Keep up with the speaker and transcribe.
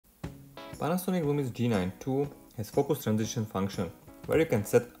Panasonic Lumix G9 II has focus transition function, where you can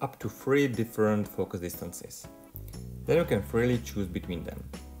set up to 3 different focus distances. Then you can freely choose between them.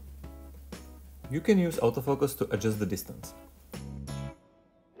 You can use autofocus to adjust the distance.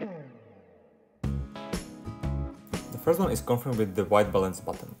 The first one is confirmed with the white balance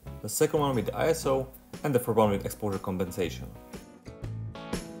button, the second one with the ISO, and the third one with exposure compensation.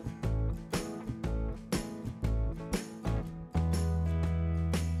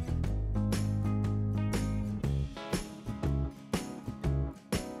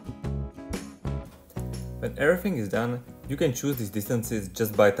 When everything is done, you can choose these distances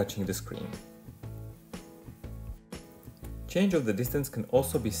just by touching the screen. Change of the distance can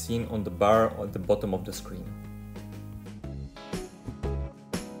also be seen on the bar at the bottom of the screen.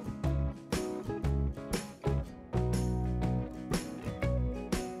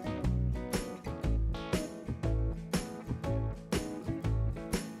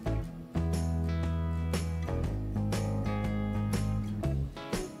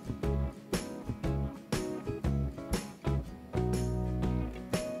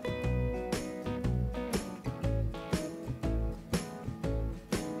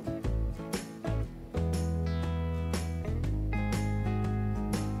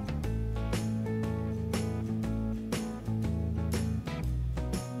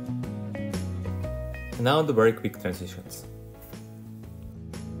 And now the very quick transitions.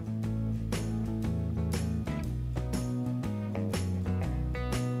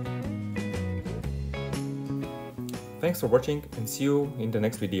 Thanks for watching and see you in the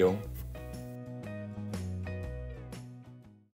next video.